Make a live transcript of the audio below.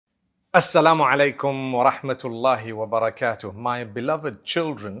Assalamu alaikum wa rahmatullahi wa barakatuh. My beloved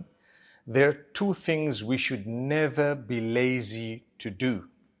children, there are two things we should never be lazy to do.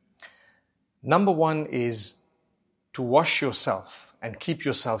 Number one is to wash yourself and keep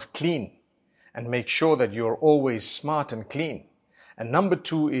yourself clean and make sure that you're always smart and clean. And number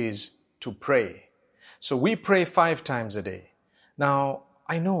two is to pray. So we pray 5 times a day. Now,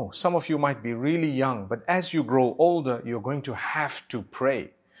 I know some of you might be really young, but as you grow older, you're going to have to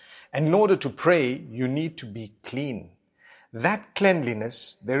pray. And in order to pray, you need to be clean. That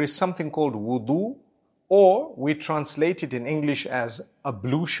cleanliness, there is something called wudu, or we translate it in English as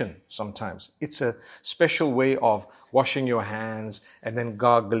ablution sometimes. It's a special way of washing your hands and then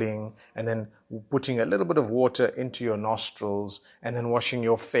gargling and then putting a little bit of water into your nostrils and then washing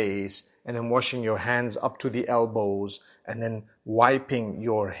your face and then washing your hands up to the elbows and then wiping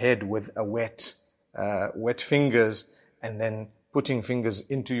your head with a wet fingers and then putting fingers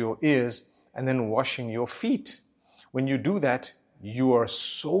into your ears and then washing your feet. When you do that, you are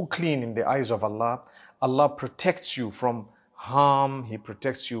so clean in the eyes of Allah. Allah protects you from harm. He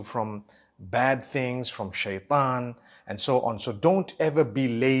protects you from bad things, from shaitan, and so on. So don't ever be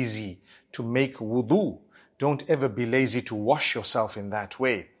lazy to make wudu. Don't ever be lazy to wash yourself in that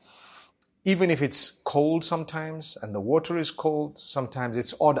way. Even if it's cold sometimes and the water is cold, sometimes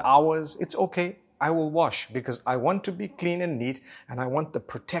it's odd hours, it's okay. I will wash because I want to be clean and neat and I want the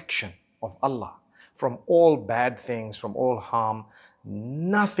protection of Allah from all bad things, from all harm.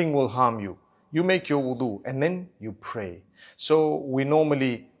 Nothing will harm you. You make your wudu and then you pray. So we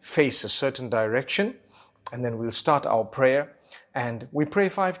normally face a certain direction and then we'll start our prayer and we pray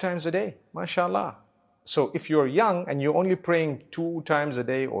 5 times a day. MashaAllah. So if you're young and you're only praying 2 times a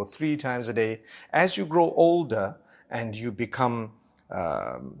day or 3 times a day, as you grow older and you become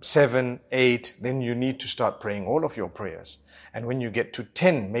 7, 8, then you need to start praying all of your prayers. And when you get to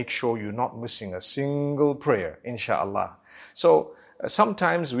 10, make sure you're not missing a single prayer, inshallah. So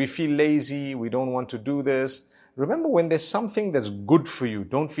sometimes we feel lazy, we don't want to do this. Remember, when there's something that's good for you,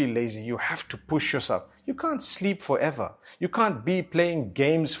 don't feel lazy. You have to push yourself. You can't sleep forever. You can't be playing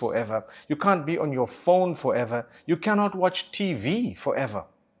games forever. You can't be on your phone forever. You cannot watch TV forever.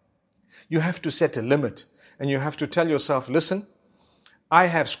 You have to set a limit and you have to tell yourself, listen, I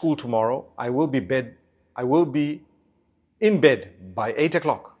have school tomorrow. I will be in bed by 8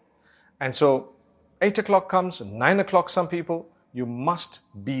 o'clock. And so 8 o'clock comes, 9 o'clock some people, you must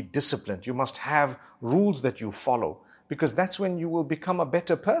be disciplined. You must have rules that you follow because that's when you will become a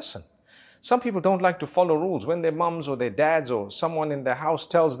better person. Some people don't like to follow rules. When their mums or their dads or someone in their house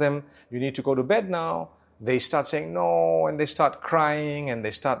tells them, you need to go to bed now, they start saying no and they start crying and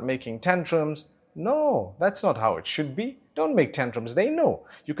they start making tantrums. No, that's not how it should be. Don't make tantrums. They know.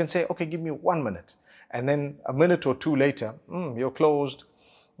 You can say, okay, give me 1 minute. And then a minute or two later, you're closed.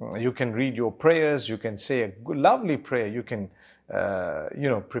 You can read your prayers. You can say a good, lovely prayer. You can,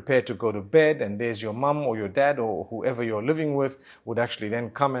 prepare to go to bed. And there's your mum or your dad or whoever you're living with would actually then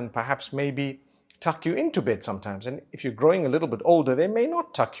come and perhaps maybe tuck you into bed sometimes. And if you're growing a little bit older, they may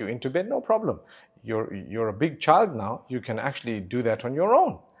not tuck you into bed. No problem. You're a big child now. You can actually do that on your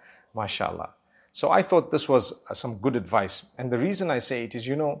own. MashaAllah. So I thought this was some good advice. And the reason I say it is,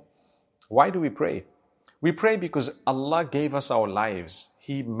 why do we pray? We pray because Allah gave us our lives.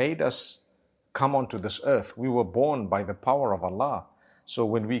 He made us come onto this earth. We were born by the power of Allah. So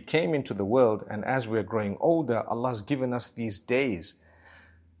when we came into the world and as we're growing older, Allah's given us these days.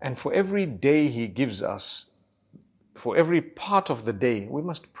 And for every day He gives us, for every part of the day, we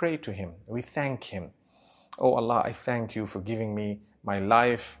must pray to Him. We thank Him. Oh Allah, I thank you for giving me my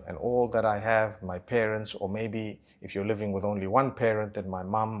life and all that I have, my parents, or maybe if you're living with only one parent, then my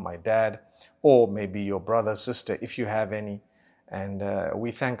mom, my dad, or maybe your brother, sister, if you have any. And we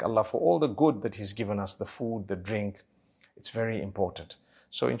thank Allah for all the good that He's given us, the food, the drink. It's very important.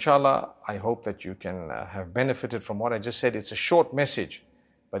 So inshallah, I hope that you can have benefited from what I just said. It's a short message,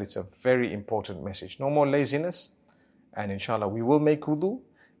 but it's a very important message. No more laziness. And inshallah, we will make wudu.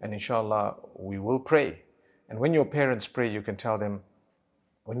 And inshallah, we will pray. And when your parents pray, you can tell them,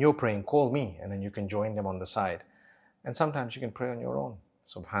 when you're praying, call me, and then you can join them on the side. And sometimes you can pray on your own.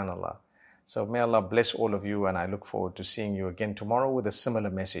 Subhanallah. So may Allah bless all of you, and I look forward to seeing you again tomorrow with a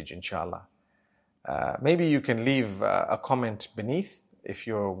similar message, inshallah. Maybe you can leave a comment beneath if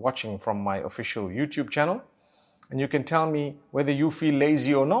you're watching from my official YouTube channel, and you can tell me whether you feel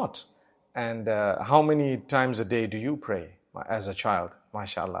lazy or not, and how many times a day do you pray as a child,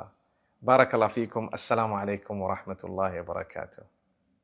 mashallah. Barakallahu feekum. Assalamu alaikum wa rahmatullahi wa barakatuh.